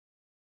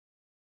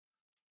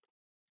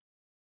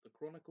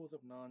Chronicles of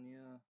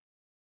Narnia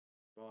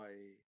by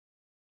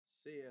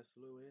C.S.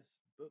 Lewis,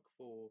 Book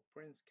 4,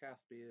 Prince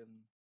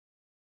Caspian,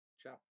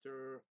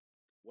 Chapter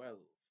 12.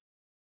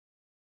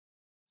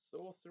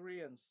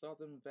 Sorcery and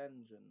Sudden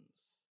Vengeance.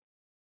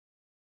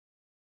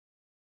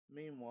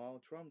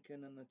 Meanwhile,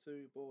 Trumpkin and the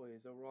two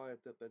boys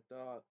arrived at the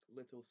dark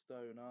little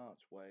stone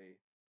archway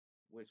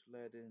which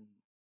led in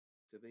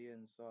to the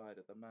inside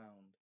of the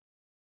mound,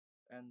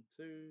 and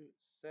two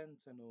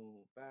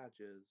sentinel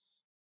badgers,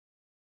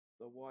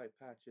 the white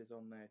patches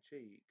on their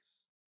cheeks,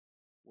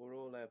 were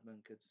all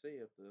Edmund could see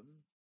of them,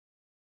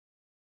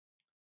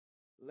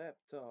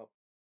 leapt up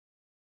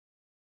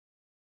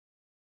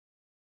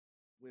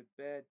with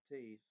bared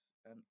teeth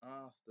and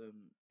asked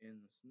them in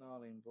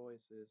snarling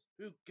voices,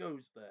 "Who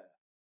goes there?"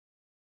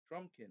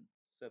 "Trumpkin,"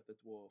 said the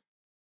dwarf,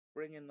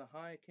 "bringing the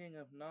High King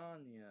of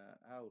Narnia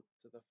out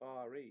of the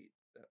far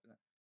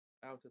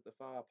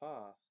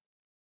past."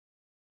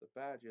 The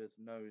badgers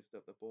nosed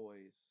at the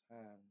boys'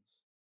 hands.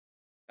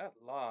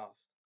 "At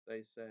last,"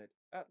 they said,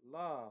 "at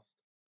last."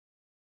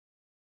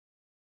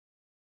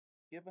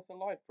 "Give us a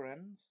light,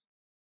 friends,"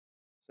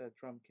 said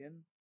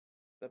Trumpkin.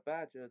 The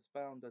badgers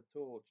found a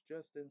torch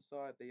just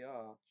inside the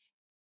arch,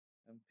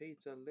 and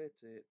Peter lit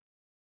it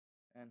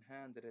and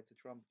handed it to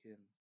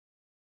Trumpkin.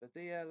 "The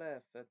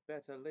DLF had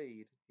better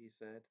lead," he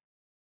said.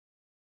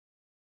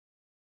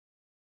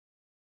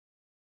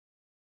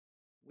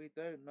 "We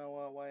don't know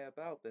our way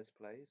about this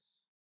place."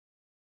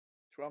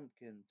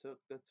 Trumpkin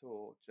took the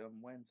torch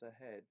and went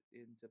ahead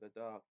into the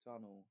dark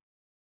tunnel.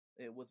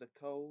 It was a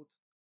cold,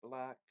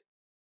 black,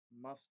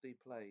 musty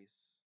place,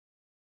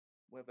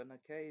 with an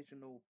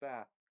occasional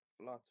bat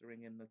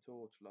fluttering in the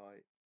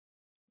torchlight,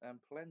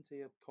 and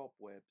plenty of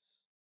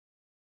cobwebs.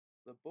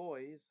 The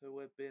boys, who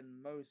had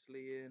been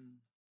mostly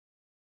in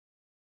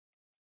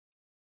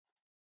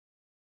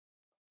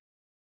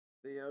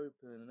the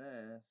open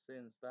air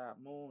since that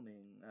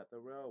morning at the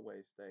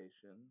railway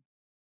station,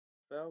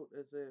 felt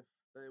as if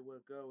they were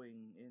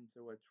going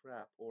into a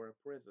trap or a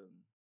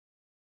prison.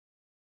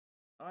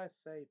 "I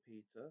say,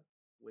 Peter,"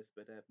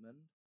 whispered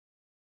Edmund,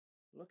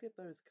 "look at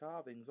those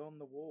carvings on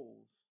the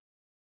walls.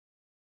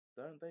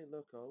 Don't they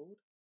look old?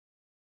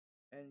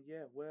 And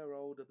yet we're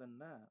older than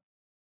that.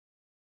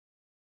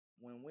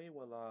 When we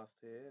were last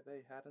here,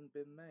 they hadn't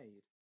been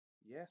made."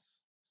 "Yes,"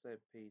 said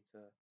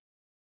Peter,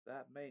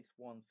 "that makes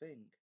one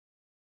think."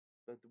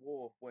 The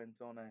dwarf went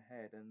on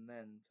ahead and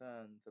then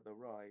turned to the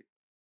right,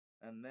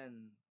 and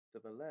then to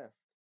the left,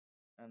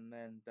 and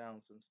then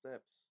down some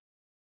steps,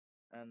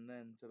 and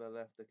then to the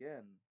left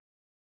again.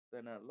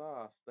 Then at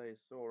last they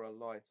saw a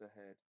light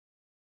ahead,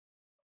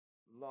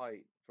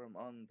 light from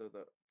under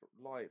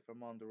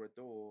a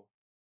door,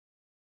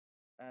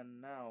 and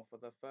now for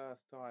the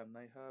first time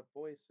they heard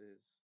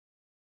voices,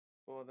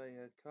 for they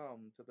had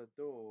come to the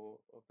door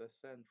of the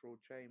central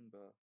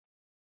chamber.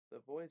 The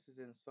voices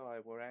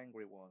inside were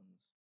angry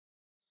ones.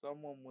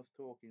 Someone was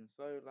talking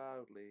so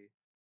loudly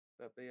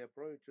that the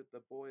approach of the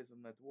boys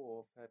and the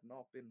dwarf had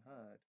not been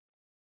heard.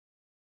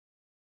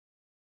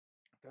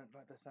 "Don't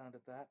like the sound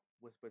of that,"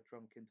 whispered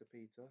Trumpkin to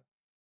Peter.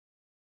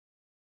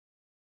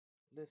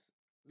 Let's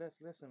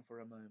listen for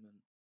a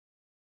moment."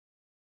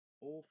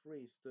 All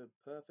three stood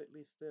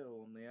perfectly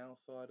still on the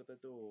outside of the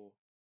door.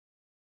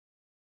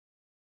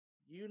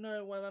 "You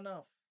know well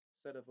enough,"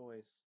 said a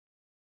voice.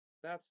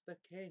 "That's the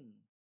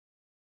king,"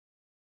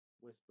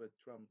 whispered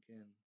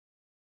Trumpkin.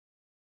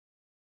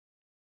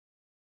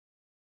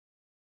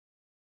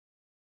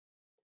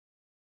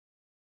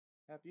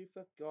 "Have you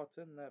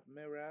forgotten that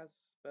Miraz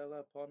fell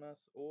upon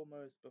us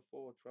almost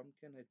before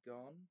Trumpkin had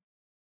gone,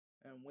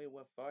 and we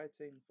were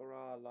fighting for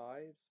our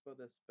lives for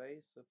the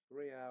space of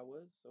 3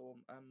 hours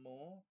and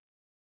more?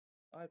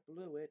 I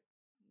blew it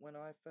when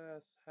I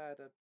first had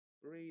a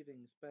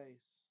breathing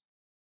space."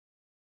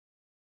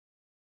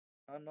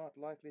 "I'm not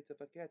likely to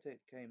forget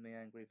it," came the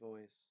angry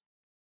voice.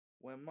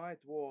 "When my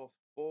dwarfs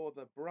bore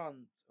the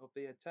brunt of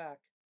the attack,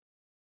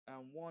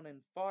 and 1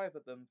 in 5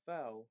 of them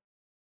fell."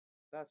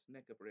 "That's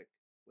Knickerbrick,"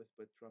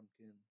 whispered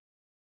Trumpkin.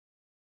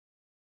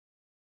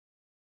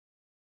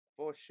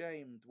 "For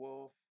shame,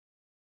 dwarf,"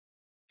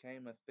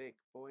 came a thick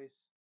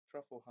voice.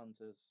 "Truffle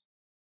hunters,"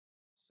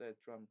 said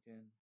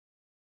Trumpkin.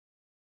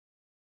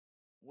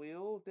 "We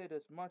all did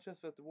as much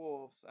as the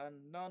dwarfs,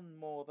 and none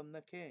more than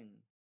the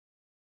king."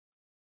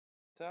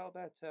 "Tell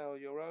that tale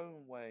your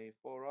own way,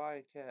 for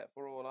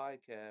all I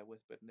care,"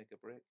 whispered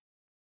Knickerbrick.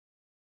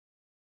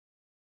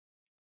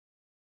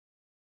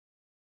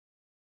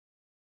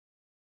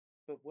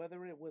 But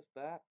whether it was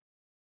that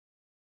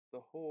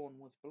the horn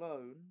was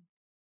blown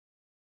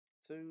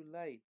too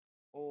late,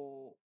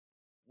 or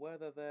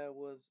whether there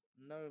was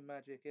no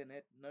magic in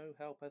it, no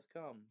help has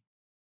come.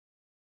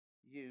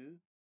 You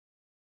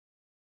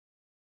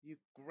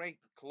great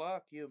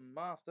clerk, you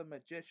master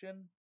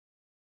magician,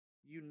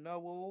 you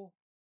know all,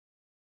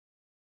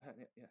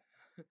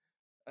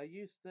 are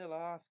you still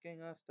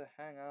asking us to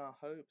hang our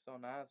hopes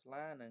on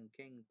Aslan and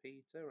King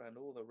Peter and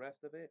all the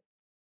rest of it?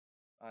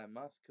 I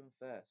must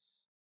confess,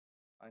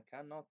 I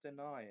cannot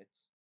deny it.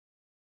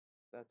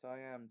 That I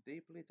am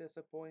deeply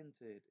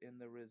disappointed in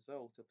the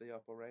result of the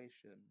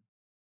operation,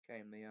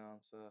 came the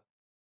answer.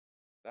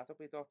 That'll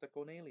be Dr.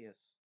 Cornelius,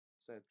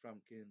 said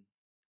Trumpkin.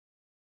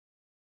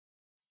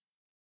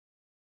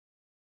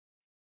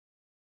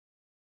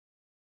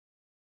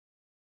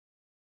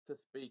 To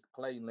speak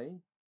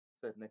plainly,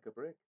 said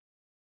Knickerbrick,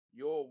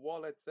 your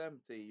wallet's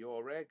empty,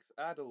 your eggs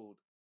addled,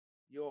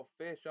 your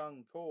fish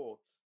uncaught,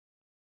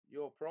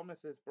 your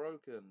promises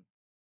broken.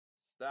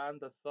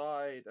 Stand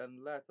aside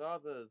and let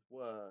others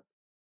work.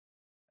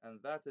 And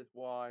that is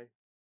why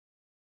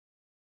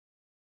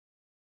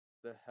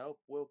the help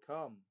will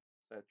come,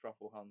 said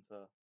Truffle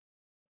Hunter.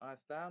 I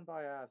stand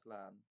by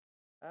Aslan.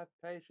 Have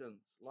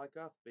patience, like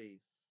us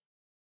beasts.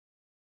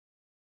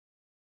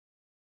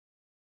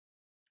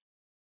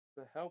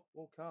 The help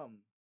will come.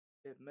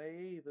 It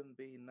may even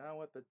be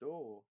now at the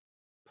door.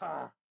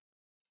 Pah!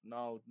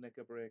 Snarled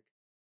Knickerbrick.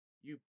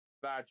 You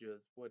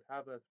badgers would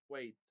have us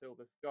wait till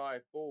the sky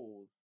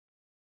falls,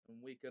 and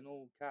we can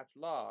all catch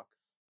larks.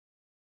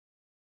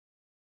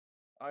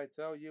 I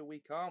tell you we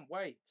can't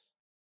wait.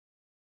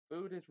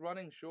 Food is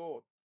running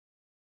short.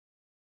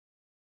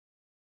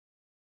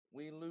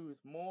 We lose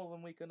more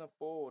than we can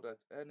afford at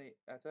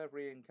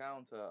every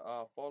encounter.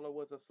 Our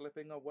followers are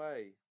slipping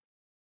away.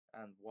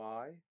 And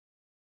why?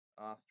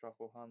 Asked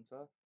Truffle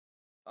Hunter.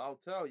 I'll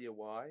tell you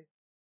why.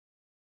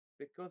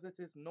 Because it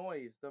is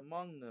noised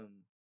among them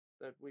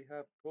that we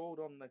have called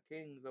on the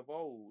kings of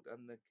old,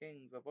 and the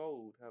kings of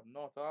old have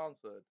not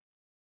answered.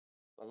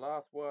 The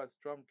last words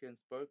Trumpkin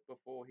spoke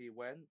before he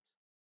went,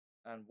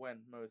 and went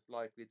most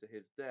likely to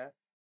his death,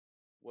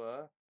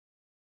 were,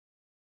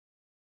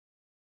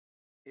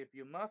 if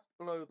you must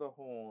blow the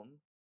horn,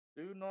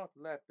 do not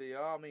let the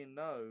army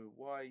know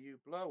why you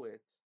blow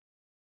it,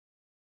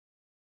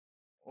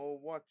 or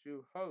what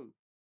you hope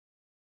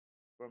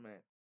from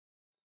it.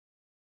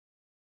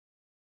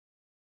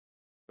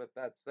 But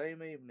that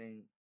same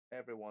evening,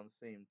 everyone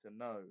seemed to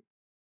know.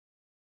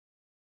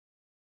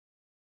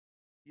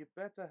 You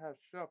better have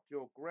shoved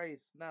your grey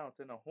snout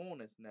in a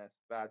hornet's nest,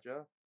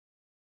 Badger,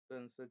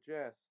 than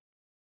suggest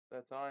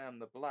that I am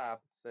the Blab,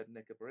 said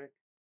Knickerbrick.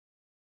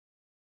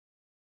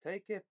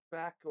 Take it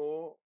back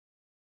or...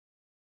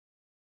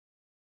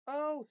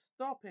 Oh,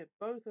 stop it,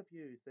 both of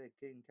you, said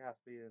King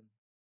Caspian.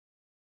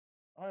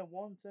 I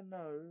want to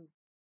know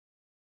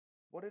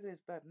what it is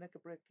that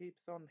Knickerbrick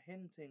keeps on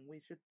hinting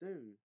we should do.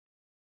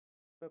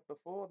 But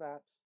before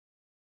that,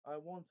 I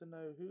want to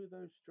know who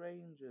those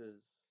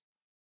strangers...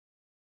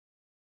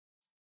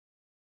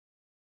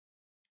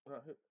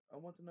 I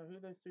want to know who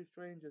those two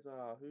strangers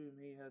are whom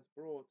he has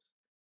brought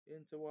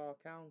into our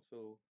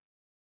council,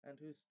 and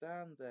who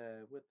stand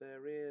there with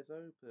their ears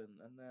open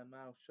and their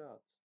mouths shut.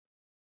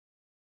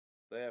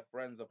 They're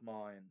friends of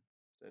mine,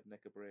 said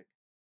Knickerbrick.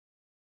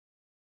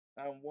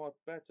 And what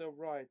better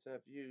right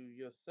have you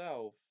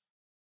yourself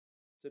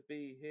to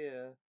be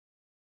here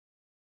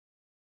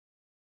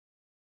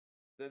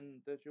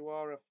than that you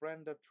are a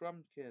friend of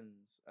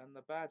Trumpkin's and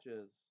the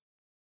Badgers?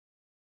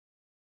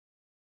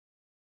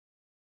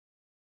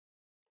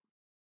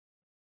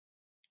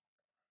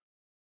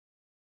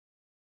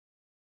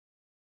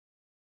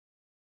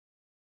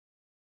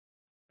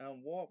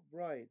 And what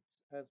right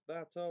has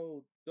that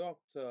old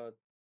doctor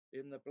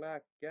in the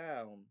black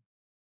gown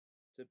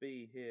to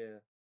be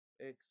here,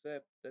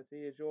 except that he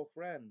is your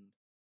friend?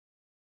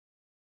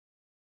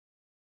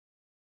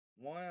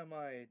 Why am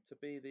I to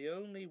be the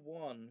only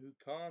one who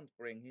can't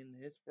bring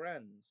in his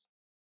friends?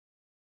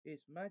 His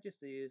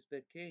Majesty is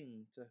the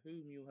king to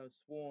whom you have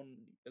sworn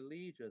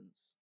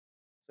allegiance,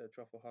 said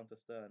Truffle Hunter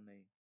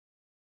sternly.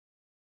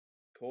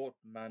 Court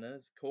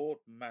manners,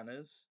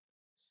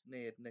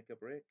 sneered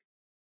Knickerbrick.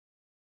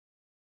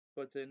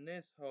 But in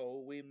this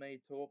hole we may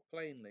talk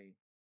plainly.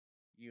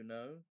 You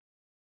know,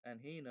 and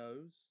he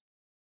knows,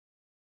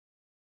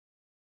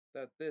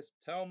 that this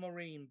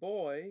Telmarine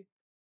boy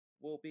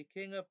will be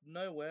king of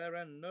nowhere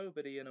and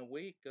nobody in a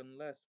week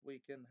unless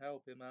we can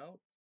help him out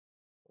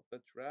of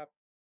the trap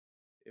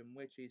in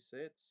which he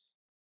sits.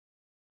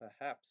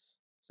 Perhaps,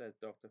 said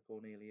Dr.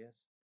 Cornelius,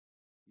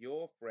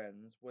 your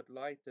friends would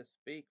like to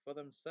speak for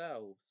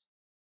themselves.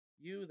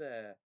 You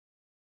there,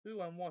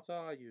 who and what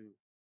are you?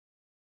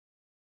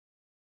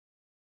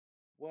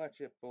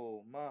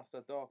 Worshipful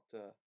Master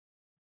Doctor,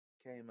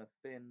 came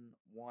a thin,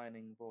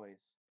 whining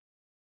voice.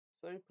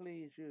 So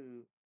please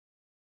you,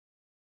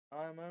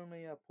 I am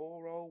only a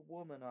poor old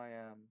woman, I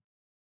am,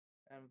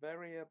 and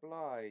very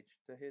obliged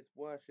to his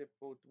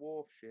worshipful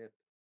dwarfship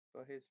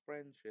for his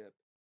friendship.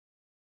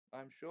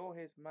 I'm sure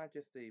his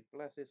Majesty,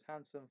 bless his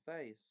handsome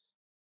face,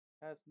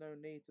 has no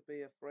need to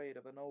be afraid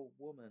of an old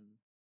woman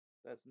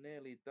that's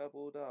nearly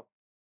doubled up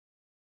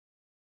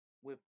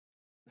with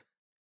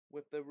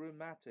the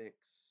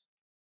rheumatics,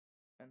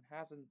 and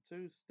hasn't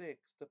two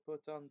sticks to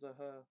put under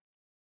her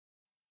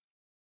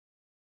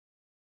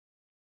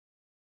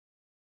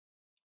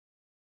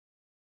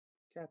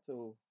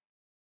kettle.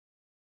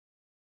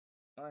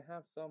 I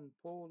have some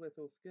poor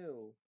little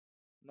skill,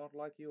 not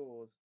like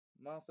yours,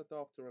 Master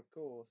Doctor, of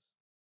course,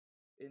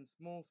 in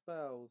small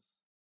spells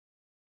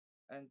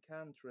and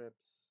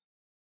cantrips,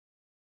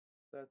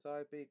 that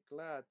I be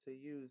glad to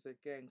use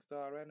against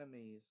our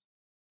enemies,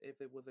 if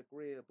it was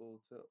agreeable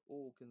to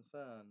all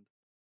concerned,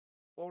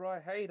 for I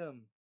hate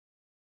 'em.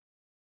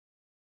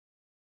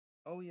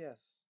 Oh yes,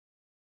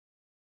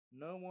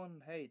 no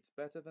one hates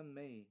better than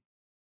me.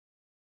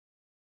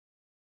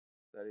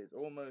 That is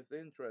almost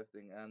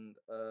interesting and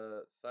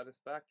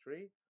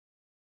satisfactory,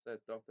 said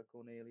Dr.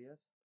 Cornelius.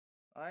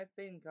 I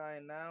think I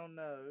now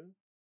know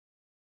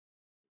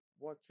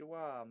what you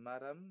are,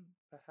 madam.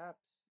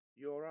 Perhaps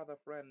your other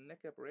friend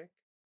Nickabrick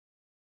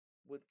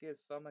would give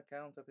some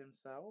account of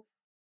himself?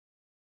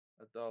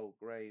 A dull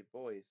grey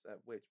voice, at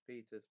which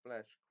Peter's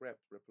flesh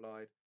crept,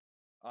 replied,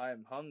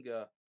 I'm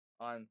hunger,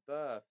 I'm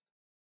thirst.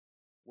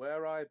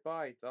 Where I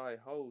bite, I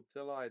hold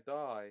till I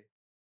die,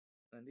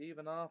 and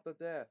even after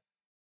death,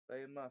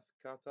 they must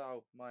cut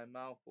out my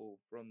mouthful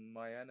from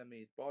my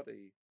enemy's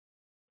body,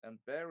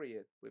 and bury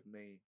it with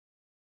me.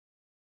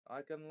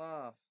 I can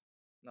last,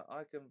 no,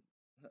 I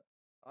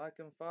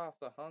can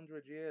fast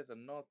 100 years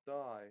and not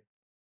die.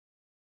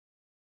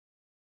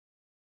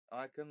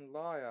 I can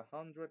lie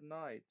 100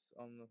 nights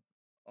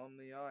on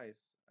the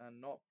ice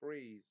and not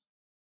freeze.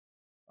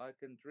 I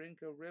can drink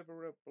a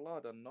river of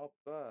blood and not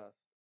burst.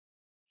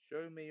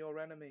 Show me your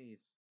enemies.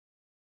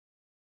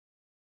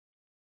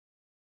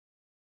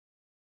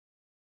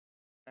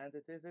 And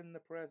it is in the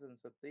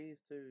presence of these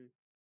two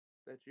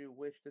that you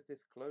wish to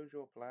disclose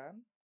your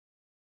plan?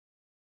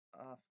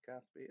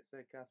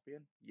 Said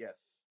Caspian. Yes,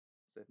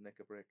 said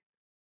Nickabrick,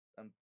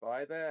 and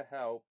by their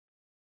help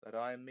that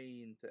I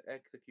mean to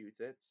execute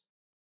it.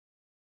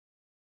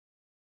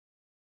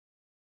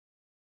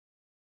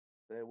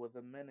 There was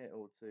a minute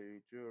or two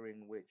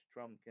during which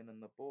Trumpkin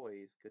and the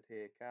boys could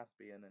hear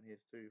Caspian and his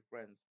two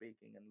friends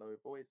speaking in low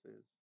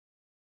voices,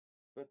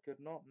 but could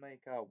not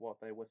make out what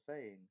they were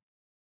saying.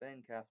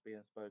 Then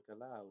Caspian spoke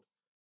aloud.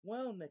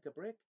 Well,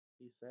 Nickabrick,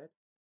 he said,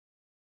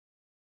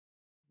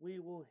 we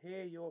will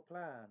hear your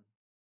plan.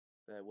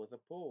 There was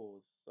a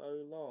pause,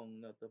 so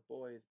long that the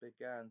boys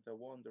began to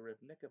wonder if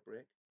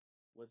Nickabrick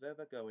was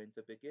ever going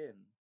to begin.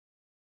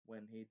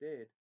 When he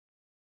did,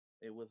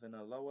 it was in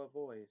a lower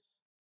voice,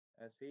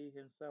 as he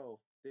himself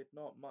did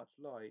not much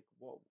like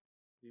what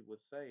he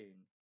was saying.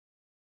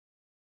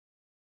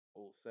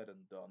 All said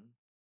and done,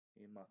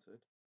 he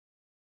muttered.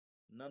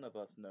 None of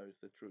us knows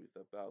the truth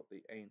about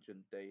the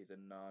ancient days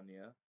in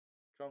Narnia.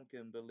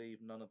 Trumpkin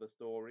believed none of the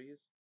stories.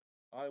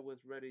 I was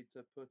ready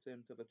to put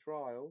him to the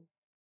trial.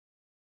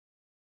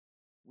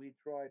 We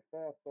tried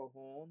first the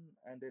horn,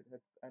 and it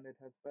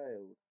has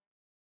failed.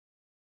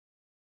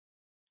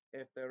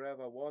 If there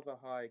ever was a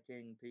High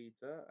King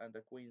Peter, and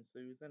a Queen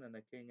Susan, and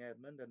a King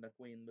Edmund, and a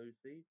Queen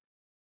Lucy,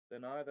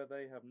 then either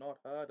they have not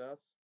heard us,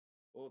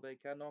 or they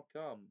cannot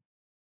come,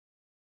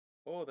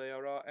 or they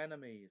are our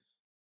enemies,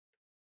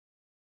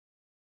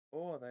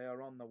 or they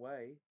are on the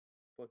way,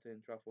 put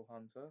in Truffle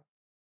Hunter.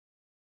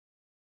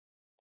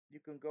 You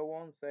can go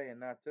on saying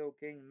that till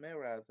King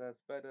Miraz has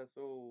fed us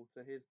all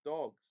to his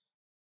dogs.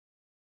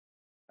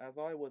 As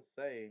I was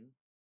saying,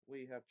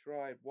 we have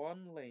tried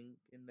one link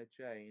in the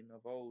chain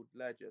of old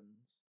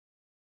legends,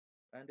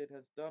 and it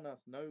has done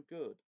us no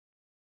good.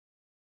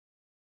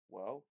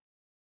 Well,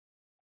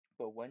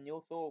 but when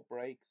your sword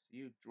breaks,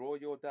 you draw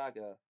your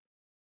dagger.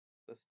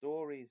 The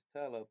stories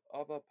tell of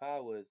other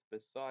powers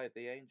beside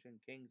the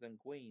ancient kings and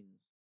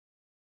queens.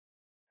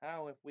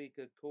 How if we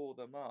could call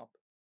them up?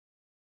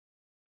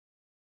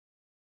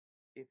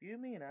 If you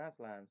mean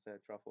Aslan,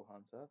 said Truffle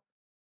Hunter,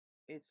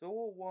 it's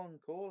all one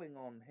calling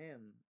on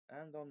him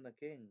and on the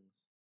kings.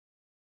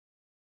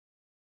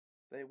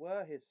 They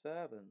were his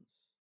servants.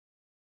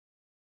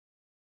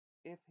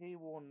 If he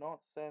will not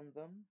send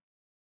them,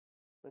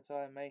 but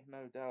I make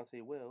no doubt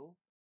he will,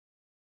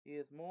 he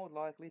is more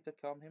likely to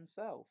come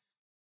himself.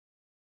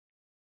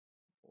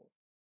 Or,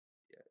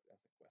 yeah,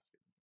 that's a question.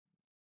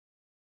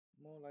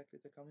 More likely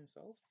to come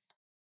himself?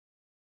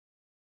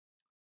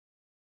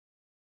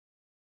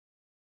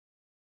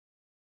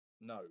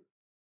 No,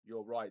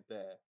 you're right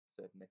there,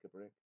 said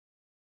Nickabrick.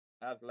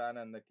 Aslan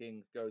and the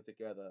kings go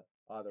together.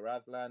 Either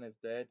Aslan is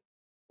dead,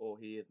 or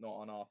he is not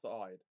on our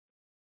side.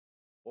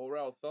 Or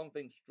else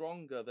something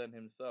stronger than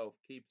himself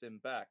keeps him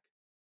back.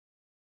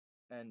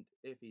 And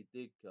if he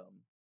did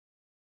come,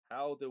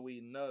 how do we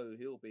know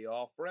he'll be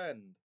our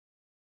friend?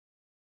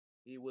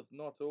 He was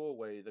not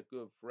always a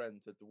good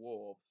friend to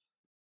dwarfs,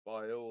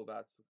 by all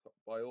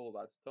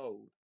that's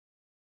told.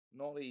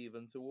 Not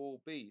even to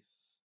all beasts.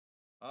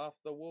 Ask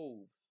the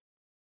wolves.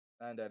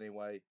 And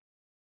anyway,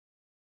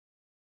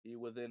 he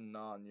was in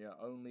Narnia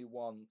only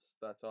once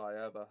that I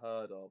ever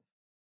heard of,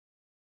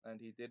 and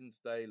he didn't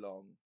stay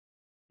long.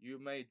 You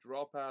may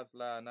drop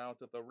Aslan out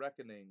of the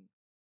reckoning.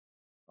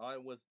 I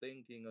was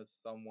thinking of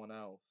someone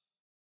else.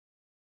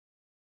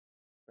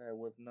 There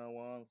was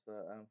no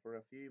answer, and for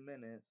a few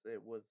minutes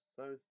it was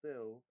so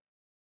still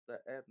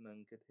that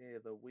Edmund could hear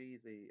the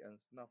wheezy and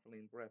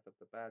snuffling breath of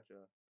the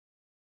badger.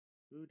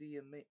 Who do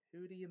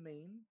you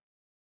mean?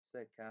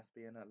 Said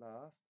Caspian at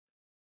last.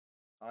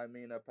 I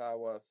mean a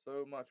power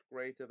so much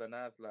greater than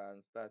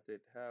Aslan's that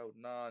it held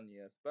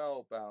Narnia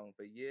spellbound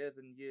for years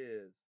and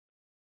years.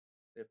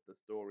 if the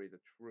stories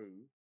are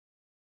true.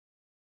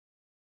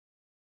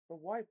 The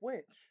White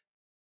Witch!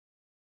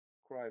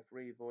 Cried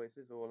three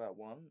voices all at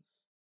once,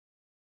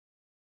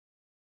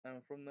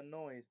 and from the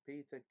noise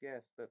Peter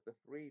guessed that the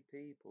three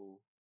people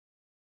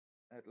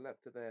had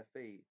leapt to their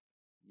feet.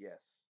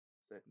 Yes,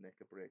 said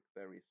Knickerbrick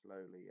very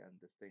slowly and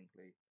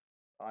distinctly.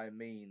 I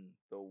mean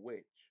the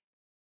witch.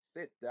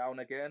 Sit down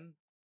again.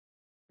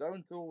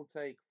 Don't all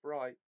take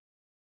fright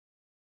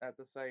at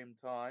the same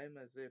time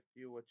as if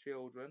you were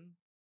children.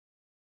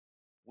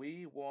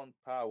 We want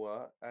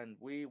power, and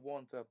we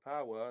want a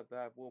power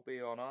that will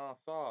be on our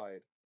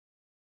side.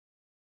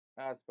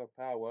 As for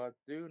power,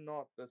 do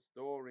not the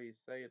stories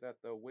say that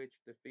the witch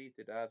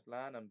defeated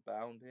Aslan and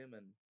bound him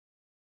and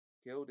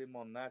killed him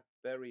on that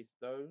very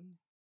stone,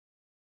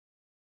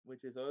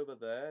 which is over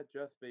there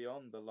just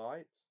beyond the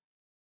lights?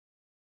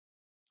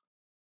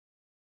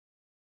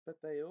 But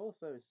they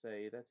also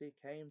say that he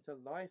came to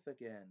life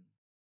again,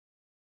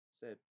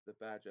 said the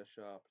badger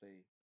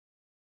sharply.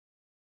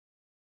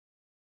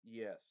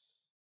 Yes,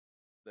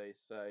 they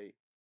say,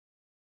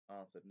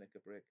 answered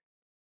Knickerbrick,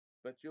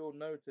 but you'll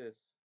notice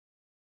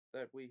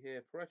that we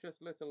hear precious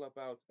little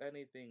about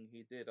anything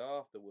he did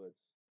afterwards.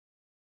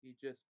 He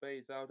just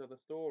fades out of the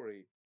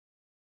story.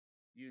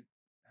 You,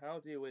 how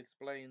do you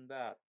explain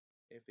that,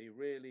 if he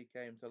really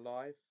came to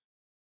life?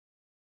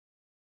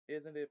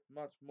 Isn't it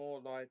much more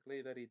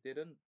likely that he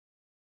didn't,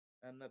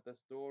 and that the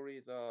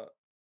stories are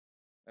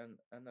and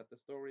that the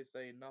stories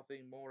say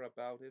nothing more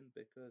about him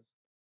because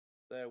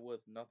there was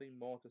nothing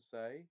more to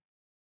say?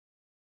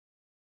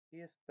 He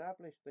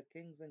established the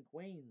kings and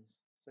queens,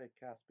 said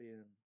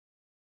Caspian.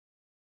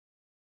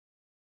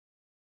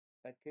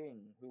 A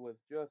king who has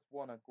just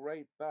won a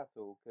great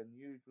battle can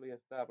usually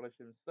establish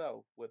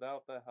himself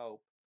without the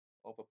help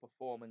of a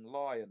performing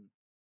lion,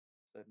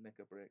 said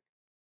Knickerbrick.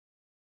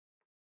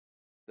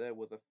 There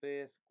was a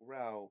fierce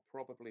growl,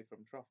 probably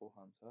from Truffle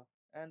Hunter.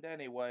 And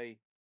anyway,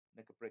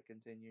 Knickerbrick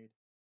continued,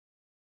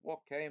 what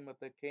came of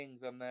the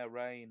kings and their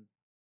reign?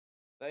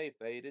 They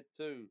faded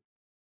too,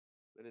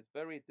 but it's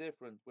very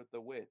different with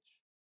the witch.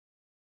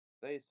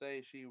 They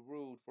say she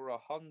ruled for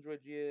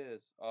 100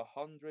 years,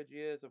 100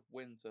 years of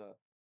winter.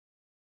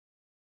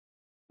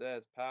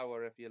 There's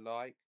power if you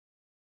like.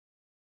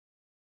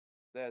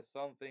 There's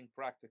something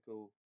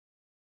practical.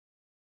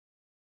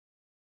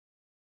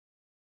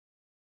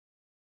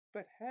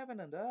 But heaven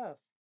and earth,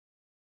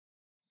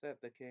 said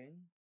the king,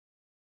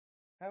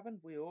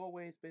 haven't we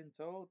always been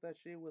told that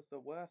she was the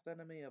worst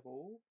enemy of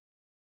all?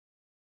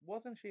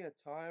 Wasn't she a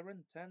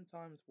tyrant 10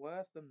 times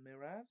worse than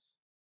Miraz?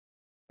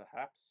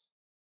 Perhaps,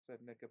 said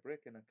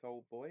Knickerbrick in a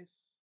cold voice.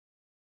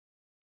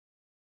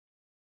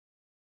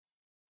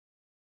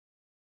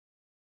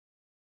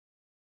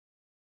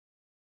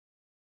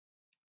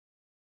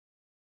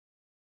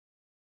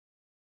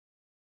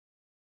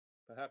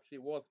 Perhaps she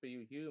was for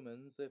you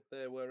humans, if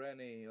there were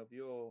any of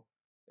your,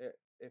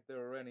 if there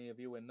were any of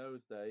you in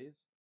those days.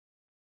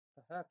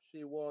 Perhaps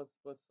she was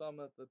for some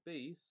of the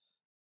beasts.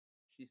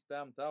 She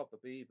stamped out the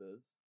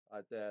beavers,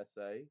 I dare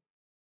say.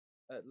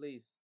 At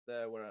least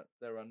there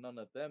are none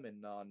of them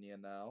in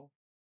Narnia now.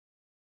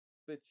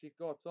 But she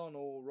got on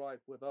all right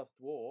with us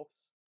dwarfs.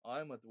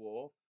 I'm a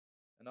dwarf,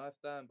 and I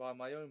stand by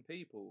my own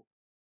people.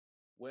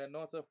 We're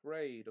not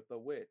afraid of the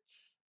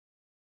witch.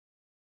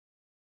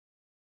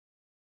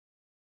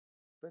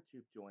 But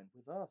you've joined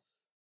with us,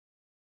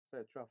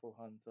 said Truffle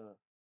Hunter.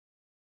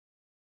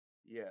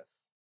 Yes,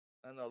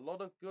 and a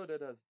lot of good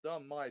it has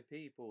done my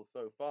people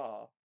so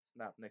far,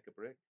 snapped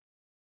Knickerbrick.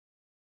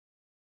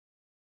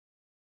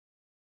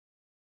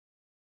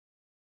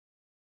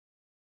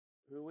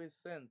 Who is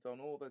sent on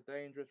all the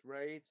dangerous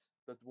raids?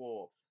 The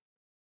dwarfs.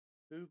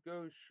 Who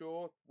goes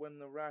short when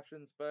the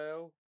rations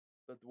fail?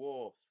 The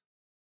dwarfs.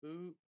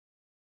 Who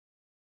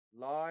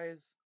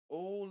lies?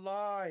 All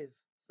lies,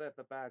 said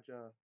the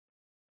badger.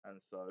 And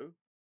so,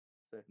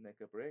 said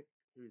Knickerbrick,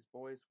 whose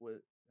voice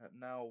had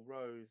now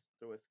rose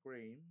to a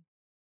scream,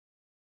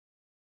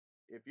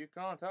 if you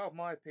can't help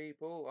my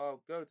people,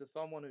 I'll go to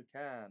someone who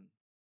can.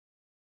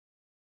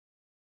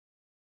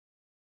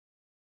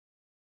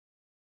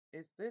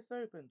 Is this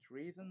open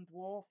treason,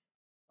 dwarf?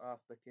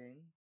 Asked the king.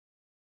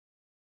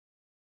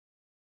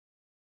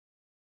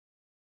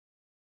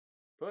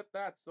 Put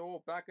that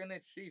sword back in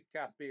its sheath,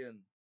 Caspian,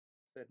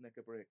 said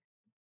Knickerbrick.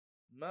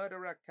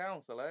 Murder at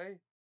council, eh?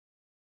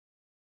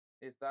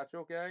 Is that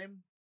your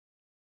game?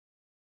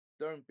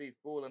 Don't be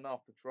fool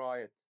enough to try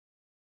it.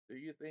 Do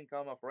you think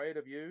I'm afraid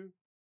of you?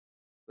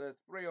 There's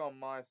 3 on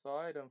my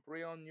side and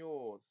 3 on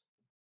yours.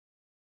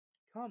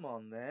 Come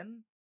on, then,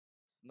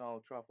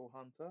 snarled Truffle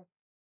Hunter,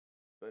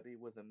 but he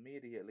was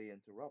immediately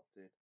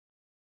interrupted.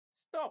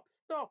 Stop,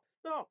 stop,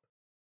 stop,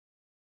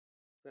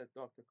 said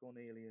Dr.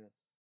 Cornelius.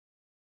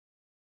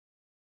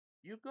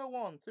 You go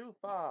on too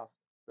fast.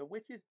 The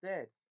witch is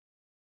dead.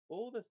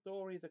 All the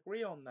stories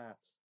agree on that.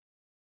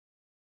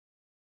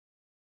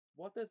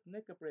 What does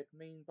Knickerbrick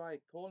mean by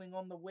calling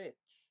on the witch?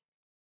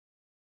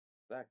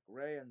 That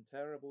grey and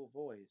terrible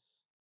voice,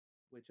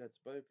 which had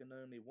spoken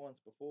only once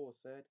before,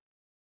 said,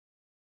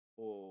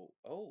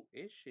 oh,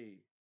 is she?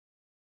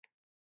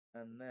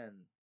 And then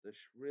the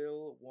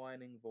shrill,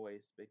 whining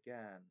voice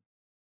began.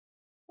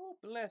 Oh,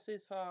 bless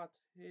his heart,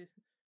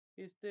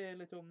 his dear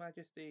little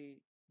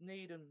majesty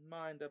needn't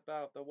mind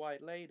about the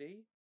white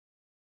lady.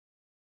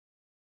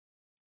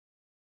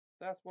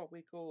 That's what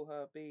we call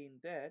her being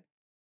dead.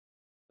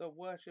 The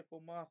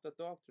worshipful Master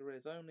Doctor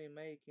is only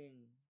making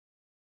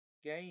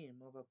game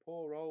of a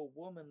poor old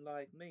woman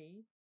like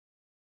me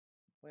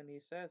when he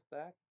says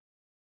that.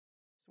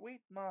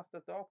 Sweet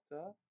Master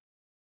Doctor,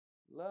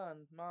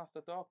 learned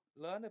Master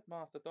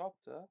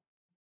Doctor,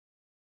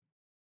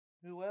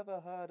 who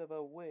ever heard of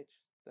a witch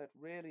that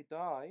really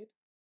died?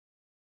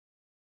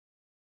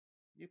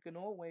 You can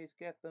always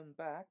get them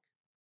back.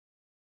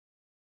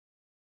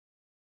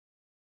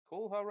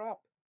 Call her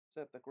up,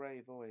 said the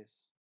grey voice.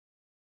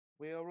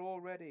 We are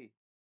all ready.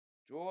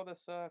 Draw the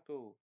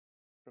circle.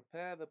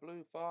 Prepare the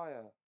blue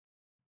fire.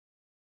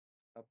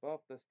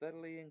 Above the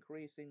steadily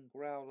increasing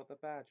growl of the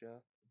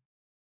badger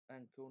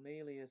and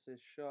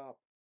Cornelius's sharp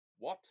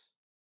 "What?"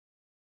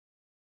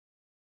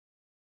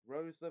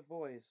 rose the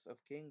voice of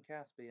King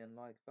Caspian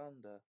like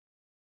thunder.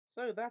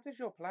 So that is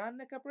your plan,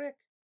 Knickerbrick?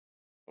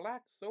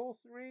 Black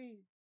sorcery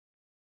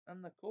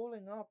and the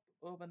calling up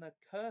of an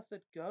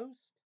accursed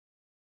ghost?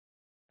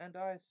 And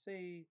I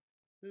see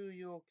who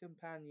your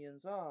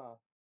companions are,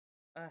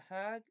 a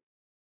hag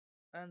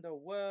and a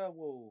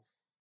werewolf.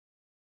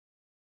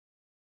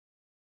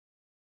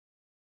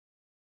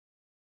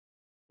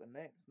 The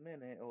next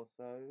minute or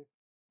so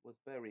was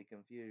very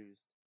confused.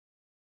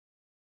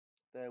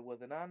 There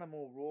was an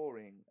animal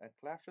roaring, a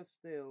clash of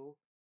steel,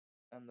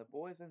 and the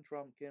boys and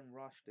Trumpkin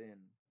rushed in.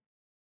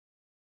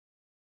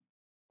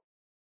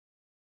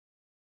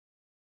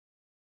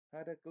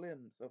 Had a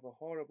glimpse of a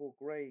horrible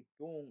grey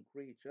gaunt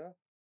creature,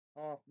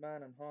 half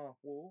man and half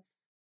wolf,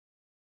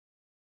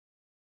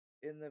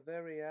 in the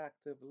very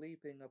act of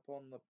leaping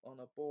on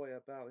a boy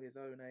about his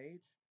own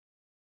age,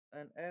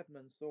 and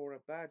Edmund saw a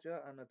badger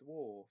and a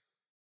dwarf.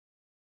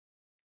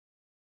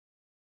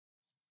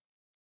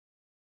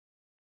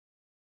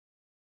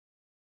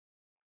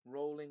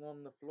 Rolling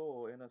on the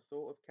floor in a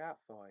sort of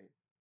catfight.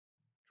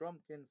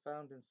 Trumpkin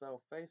found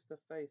himself face to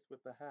face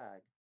with the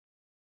hag.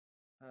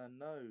 Her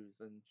nose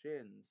and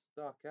chin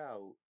stuck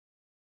out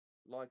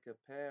like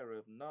a pair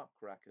of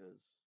nutcrackers.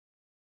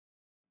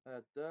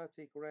 Her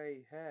dirty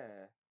grey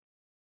hair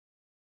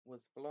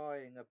was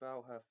flying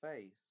about her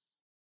face,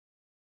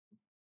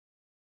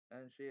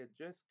 and she had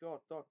just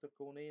got Dr.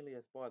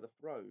 Cornelius by the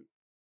throat.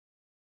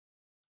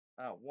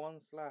 At one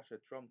slash of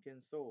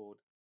Trumpkin's sword,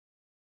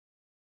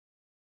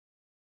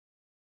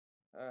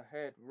 her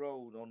head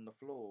rolled on the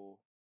floor.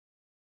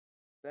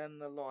 Then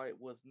the light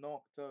was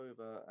knocked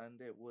over,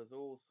 and it was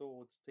all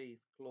swords, teeth,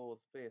 claws,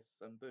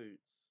 fists, and boots.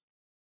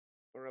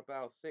 For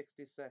about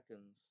 60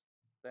 seconds,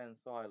 then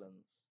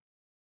silence.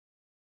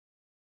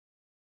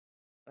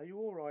 Are you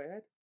all right,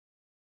 Ed?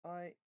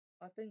 I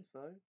think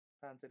so,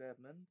 panted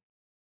Edmund.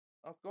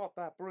 I've got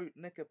that brute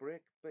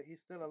Knickerbrick, but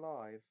he's still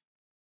alive.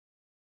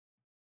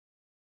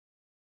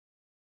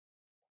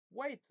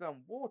 Wait,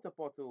 some water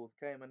bottles,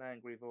 came an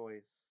angry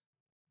voice.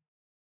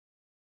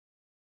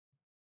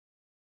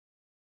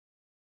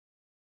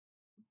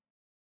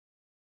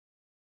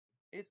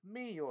 It's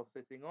me you're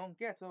sitting on,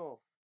 get off.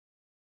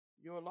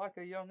 You're like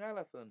a young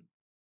elephant.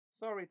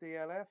 Sorry,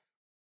 DLF,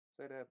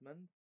 said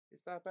Edmund. Is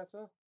that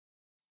better?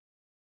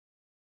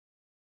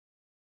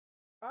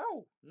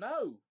 Oh,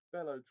 no,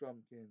 bellowed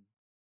Trumpkin.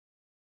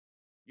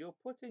 You're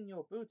putting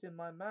your boot in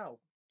my mouth.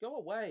 Go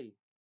away.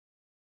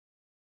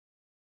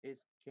 Is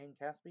King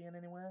Caspian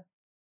anywhere?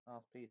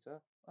 Asked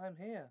Peter. I'm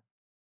here,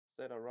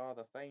 said a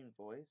rather faint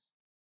voice.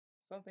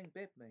 Something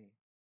bit me.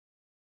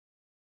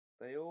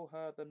 They all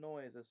heard the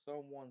noise of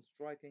someone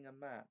striking a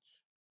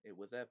match. It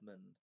was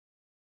Edmund.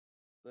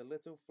 The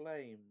little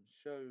flame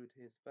showed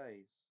his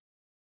face,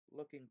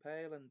 looking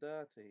pale and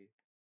dirty.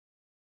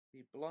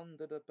 He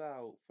blundered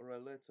about for a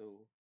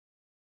little,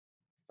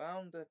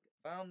 found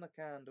the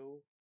candle.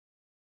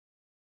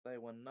 They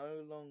were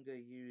no longer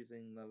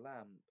using the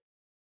lamp,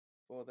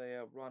 for they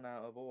had run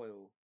out of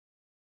oil.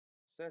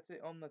 Set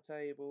it on the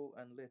table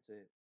and lit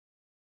it.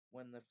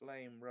 When the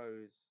flame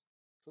rose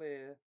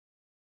clear,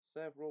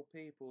 several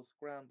people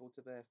scrambled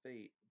to their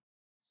feet.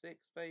 6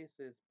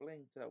 faces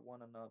blinked at one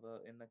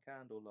another in the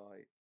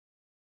candlelight.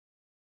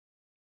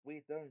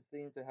 We don't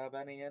seem to have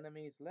any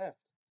enemies left,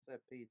 said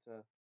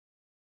Peter.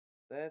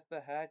 There's the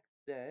hag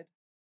dead.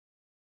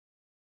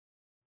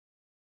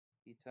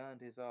 He turned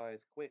his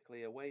eyes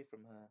quickly away from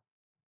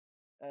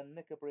her. And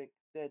Knickerbrick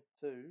dead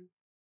too.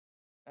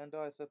 And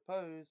I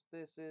suppose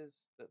this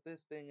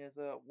thing is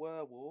a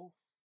werewolf.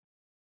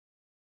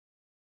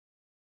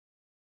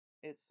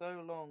 It's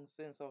so long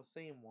since I've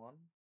seen one.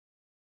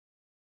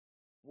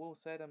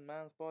 Wolf's head and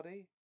man's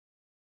body?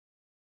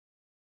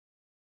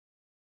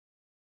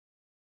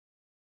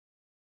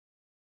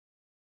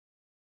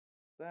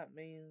 That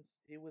means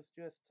he was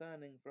just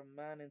turning from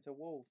man into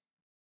wolf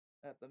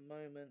at the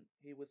moment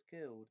he was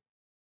killed.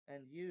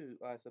 And you,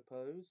 I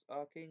suppose,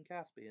 are King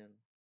Caspian.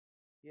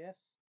 Yes,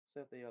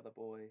 said the other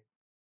boy.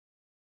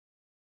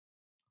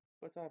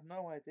 But I've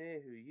no idea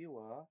who you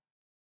are.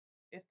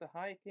 It's the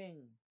High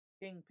King,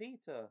 King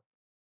Peter,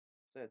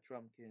 said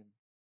Trumpkin.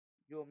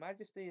 Your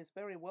Majesty is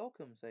very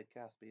welcome, said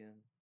Caspian.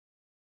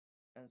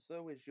 And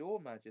so is your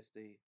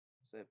Majesty,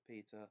 said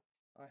Peter.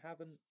 I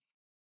haven't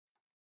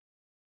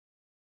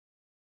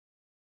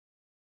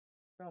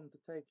come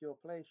to take your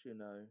place, you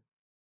know,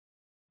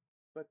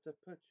 but to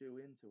put you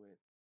into it.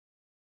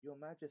 Your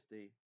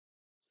Majesty,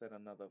 said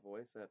another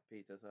voice at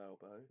Peter's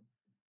elbow.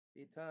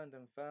 He turned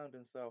and found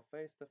himself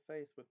face to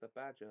face with the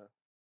badger.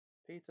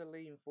 Peter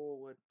leaned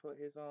forward, put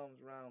his arms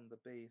round the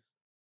beast,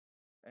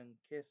 and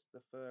kissed the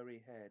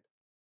furry head.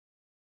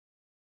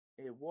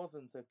 It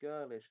wasn't a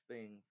girlish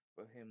thing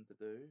for him to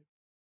do,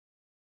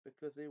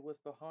 because he was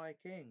the High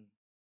King.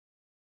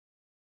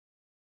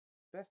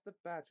 Best of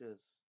badgers,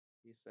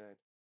 he said.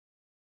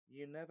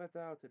 You never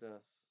doubted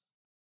us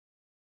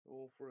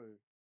all through.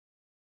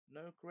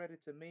 No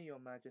credit to me, your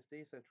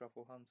Majesty, said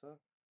Truffle Hunter.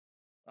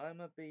 I'm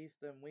a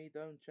beast and we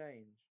don't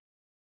change.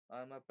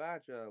 I'm a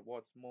badger,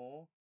 what's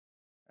more,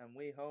 and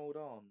we hold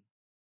on.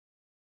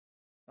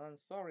 I'm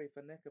sorry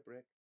for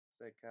Nickabrick,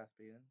 said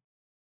Caspian,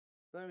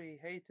 though he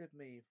hated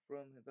me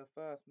from the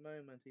first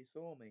moment he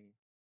saw me.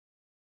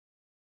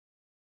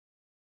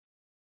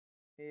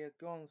 He'd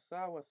gone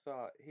sour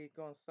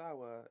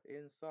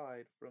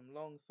inside from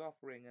long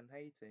suffering and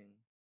hating.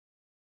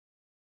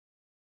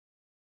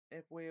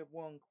 If we had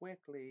won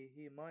quickly,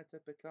 he might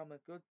have become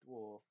a good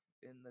dwarf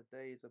in the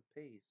days of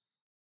peace.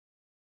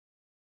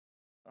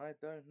 I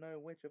don't know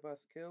which of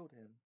us killed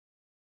him.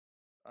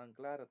 I'm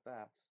glad of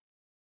that.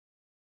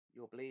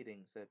 You're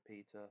bleeding, said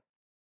Peter.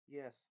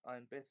 Yes,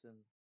 I'm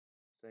bitten,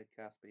 said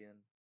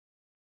Caspian.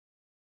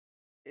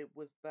 It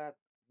was that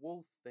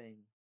wolf thing.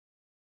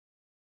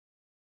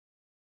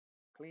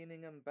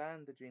 Cleaning and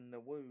bandaging the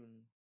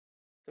wound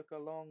took a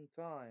long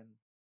time,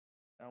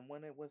 and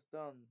when it was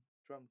done,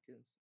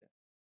 Trumpkin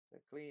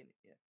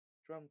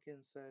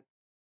said,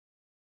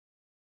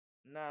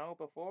 now,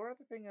 before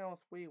everything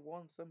else, we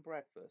want some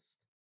breakfast.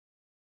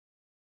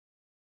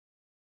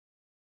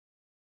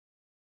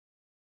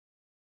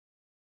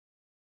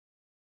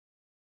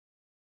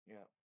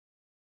 Yeah.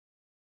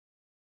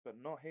 But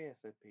not here,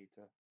 said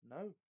Peter.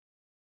 No,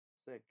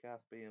 said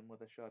Caspian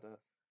with a shudder.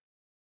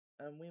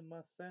 And we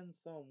must send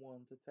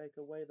someone to take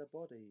away the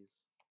bodies.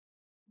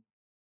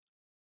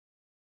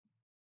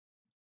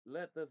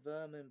 Let the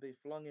vermin be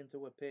flung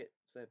into a pit,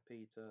 said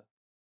Peter.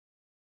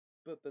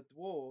 But the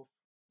dwarf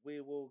we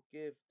will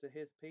give to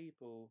his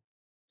people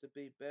to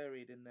be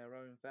buried in their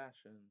own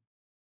fashion.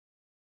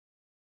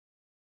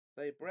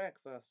 They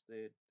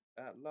breakfasted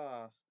at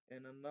last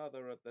in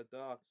another of the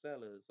dark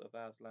cellars of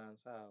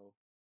Aslan's Howl.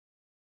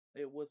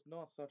 It was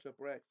not such a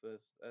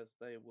breakfast as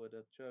they would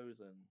have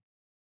chosen,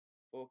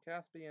 for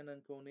Caspian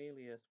and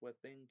Cornelius were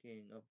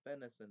thinking of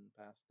venison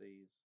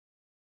pasties,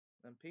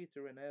 and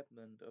Peter and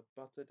Edmund of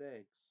buttered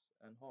eggs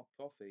and hot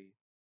coffee.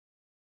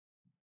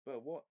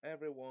 But what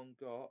everyone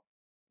got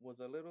was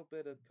a little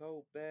bit of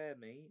cold bear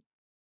meat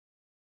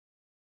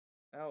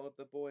out of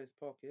the boys'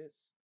 pockets,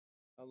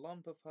 a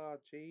lump of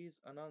hard cheese,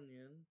 an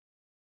onion,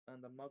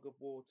 and a mug of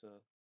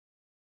water.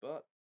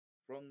 But,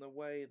 from the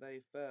way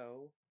they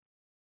fell,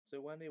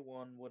 to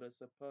anyone would have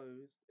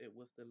supposed it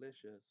was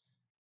delicious.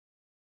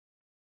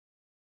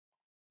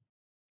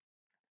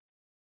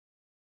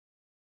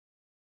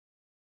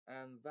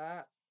 And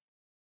that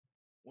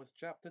was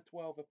chapter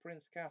 12 of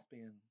Prince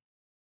Caspian.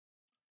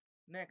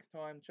 Next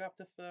time,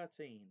 chapter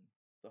 13,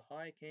 The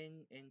High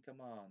King in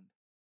Command.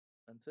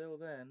 Until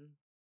then,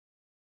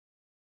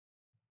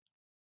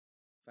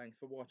 thanks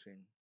for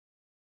watching.